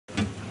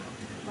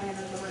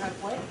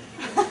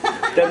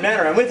Doesn't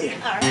matter, I'm with you.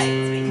 All right,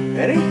 sweet.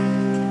 Ready?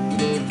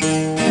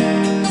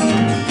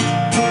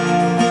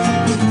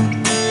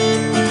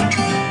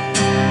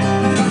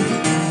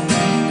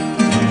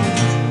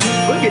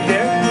 We'll get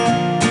there.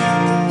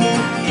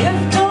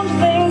 If told you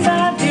things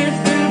I did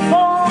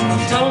before,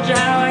 told you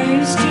how I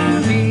used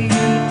to be,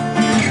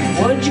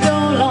 would you go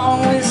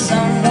along with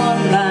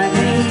someone like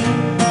me?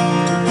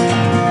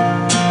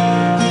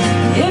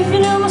 If you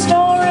knew my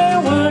story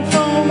word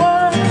for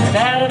word,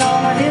 added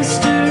all my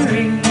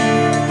history,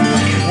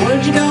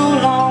 would you go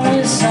along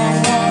with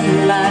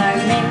someone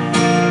like me?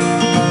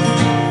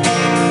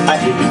 I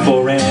did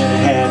before and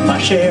had my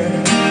share.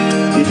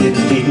 It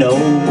didn't lead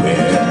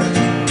nowhere.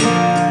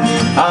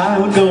 I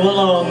would go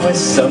along with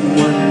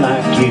someone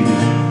like you.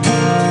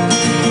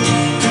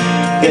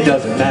 It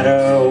doesn't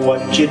matter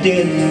what you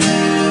did,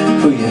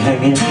 who you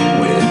hanging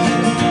with.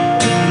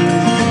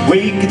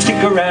 We could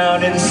stick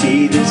around and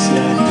see this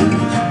night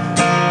through.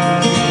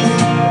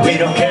 We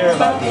don't care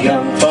about the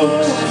young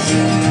folks,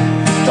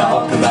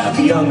 talk about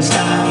the young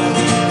style.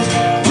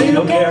 We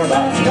don't care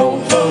about the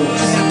old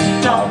folks,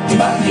 talk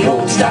about the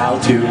old style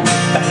too.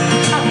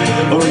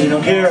 We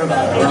don't care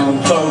about our own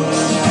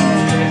folks,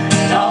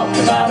 talk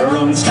about our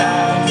own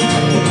style.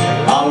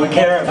 All we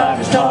care about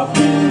is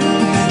talking,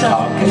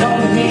 talking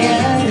on me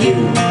and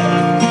you.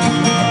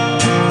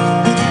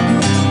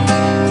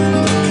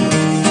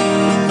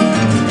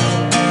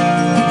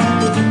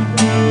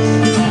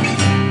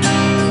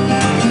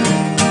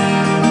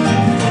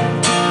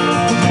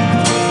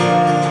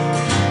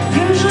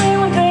 Usually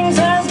when things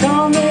have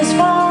gone this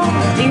far,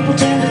 people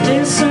tend to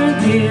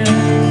disappear.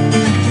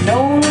 No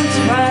one would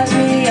surprise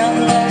me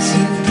unless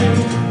you do.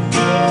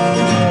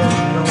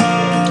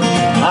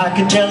 I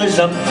can tell there's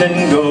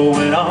something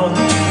going on.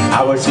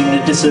 Hours seem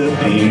to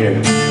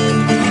disappear.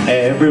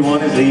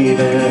 Everyone is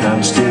leaving,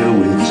 I'm still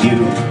with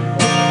you.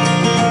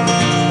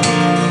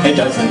 It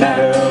doesn't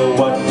matter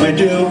what we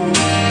do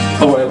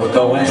or where we're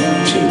going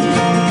to.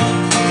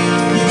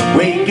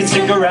 We can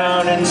stick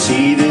around and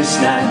see this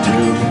night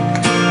through.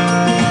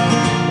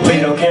 We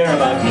don't care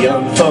about the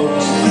young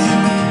folks,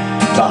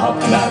 talk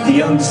about the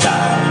young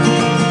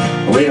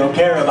style. We don't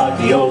care about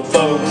the old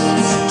folks,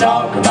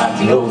 talk about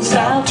the old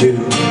style too.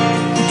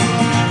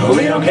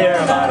 We don't care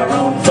about our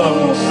own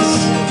folks,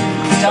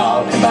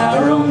 talk about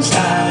our own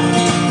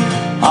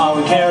style. All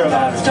we care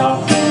about is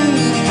talking,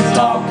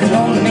 talking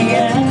on to me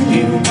and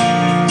you.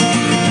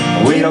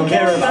 We don't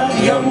care about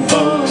the young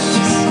folks,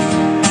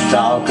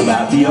 talk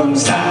about the young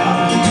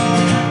style.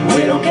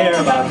 We don't care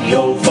about the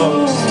old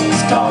folks,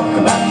 talk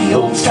about the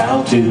old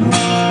style too.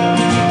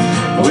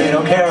 We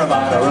don't care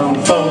about our own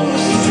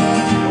folks,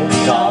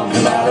 talk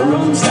about our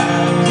own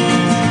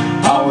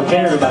style. All we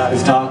care about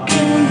is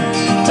talking,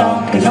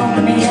 talking on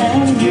to me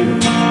and you.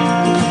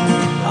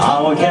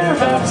 All we care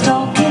about is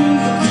talking,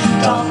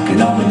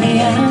 talking on to me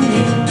and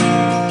you.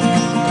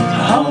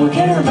 All we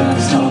care about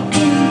is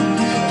talking,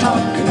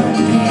 talking on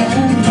to me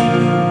and you.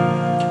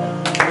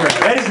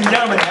 Ladies and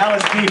gentlemen,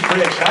 LSD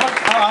Frisch.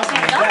 How awesome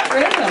is that?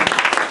 Rhythm.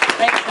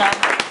 Thanks, Tom.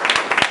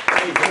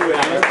 Hey, do it,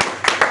 Alex.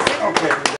 Okay.